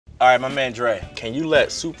All right, my man Dre, can you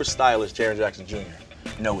let super stylish Jaren Jackson Jr.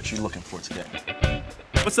 know what you're looking for today?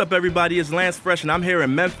 What's up, everybody? It's Lance Fresh, and I'm here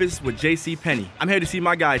in Memphis with JCPenney. I'm here to see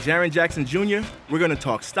my guy, Jaren Jackson Jr. We're gonna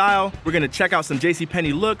talk style, we're gonna check out some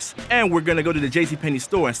JCPenney looks, and we're gonna go to the JCPenney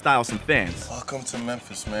store and style some fans. Welcome to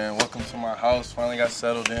Memphis, man. Welcome to my house. Finally got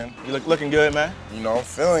settled in. You looking good, man. You know, I'm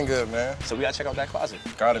feeling good, man. So we gotta check out that closet.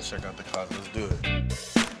 Gotta check out the closet. Let's do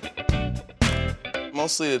it.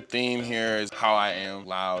 Mostly the theme here is how I am,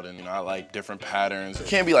 loud, and I like different patterns. You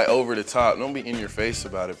can't be like over the top. Don't be in your face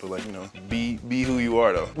about it, but like, be who you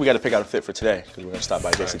are though. We gotta pick out a fit for today because we're gonna stop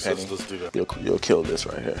by JCPenney. Right, so let's do that. You'll kill this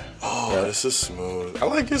right here. Oh, right. This is smooth. I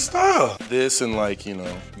like your style. This and like, you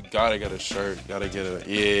gotta get a shirt, gotta get a,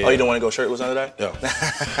 yeah. Oh, you don't wanna go shirtless under that? Yeah.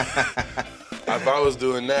 If I was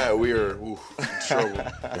doing that, we were in trouble.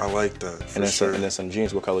 I like that, for sure. And then some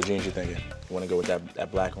jeans. What color jeans you thinking? You want to go with that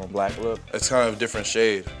black on black look? It's kind of a different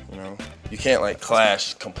shade, You can't like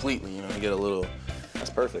clash completely, You get a little. That's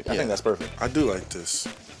perfect. I think that's perfect. I do like this.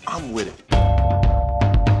 I'm with it.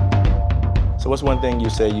 So what's one thing you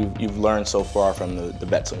say you've learned so far from the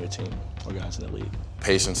vets on your team or guys in the league?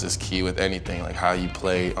 Patience is key with anything, like how you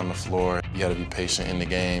play on the floor. You gotta be patient in the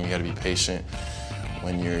game. You gotta be patient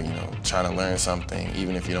when you're, trying to learn something.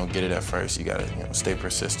 Even if you don't get it at first, you gotta, stay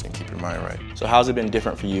persistent, keep your mind right. So how's it been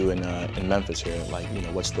different for you in Memphis here? Like,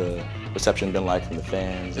 what's the reception been like from the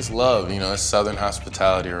fans? It's love, it's Southern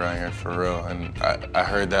hospitality around here, for real. And I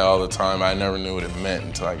heard that all the time. I never knew what it meant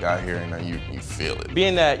until I got here, and you feel it.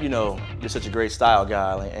 Being that, you're such a great style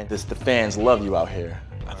guy, and the fans love you out here,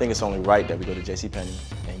 I think it's only right that we go to JCPenney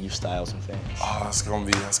and you style some fans. Oh, that's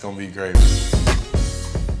gonna be great.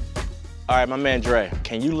 All right, my man Dre,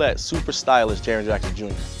 can you let super stylish Jaren Jackson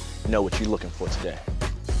Jr. know what you're looking for today?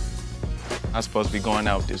 I'm supposed to be going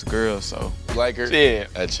out with this girl, so. You like her? Yeah.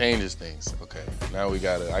 That changes things. Okay, now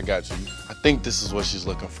I got you. I think this is what she's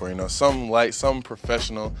looking for, something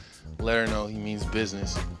professional. Let her know he means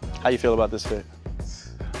business. How you feel about this fit?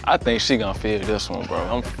 I think she gonna feel this one, bro.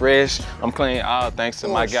 I'm fresh, I'm clean, all thanks to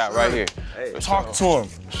my guy right here. Hey, talk to him.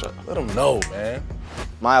 Let him know, man.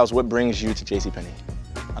 Miles, what brings you to JCPenney?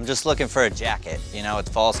 I'm just looking for a jacket. It's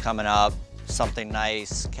fall's coming up, something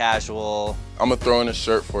nice, casual. I'm gonna throw in a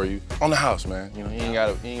shirt for you on the house, man. You ain't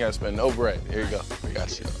gotta spend no bread. Here you go. We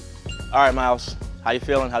got you. All right, Miles. How you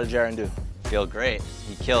feeling? How did Jaren do? Feel great.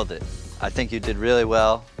 He killed it. I think you did really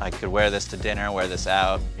well. I could wear this to dinner, wear this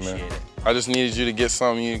out. Appreciate it. I just needed you to get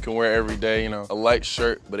something you can wear every day. A light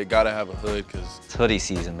shirt, but it gotta have a hood, cause it's hoodie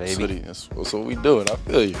season, baby. It's hoodie. That's what we doing. I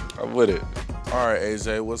feel you. I'm with it. All right,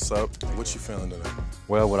 AJ, what's up? What you feeling today?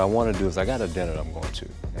 Well, what I want to do is I got a dinner that I'm going to,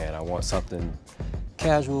 and I want something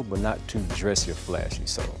casual but not too dressy or flashy.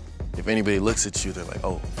 So if anybody looks at you, they're like,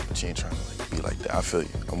 oh, but you ain't trying to be like that. I feel you.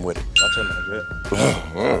 I'm with it. Watch him like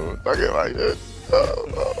that. Not get like that.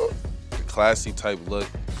 Classy type look.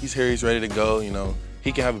 He's here. He's ready to go.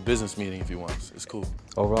 He can have a business meeting if he wants. It's cool.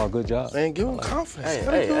 Overall, good job. Man, give him confidence.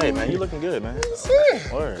 Hey, man, you looking good, man.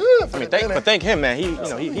 Word. Good. I mean, thank him, man.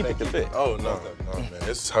 He picked the fit. Oh no, man.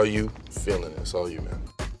 This is how you feeling. It's all you, man.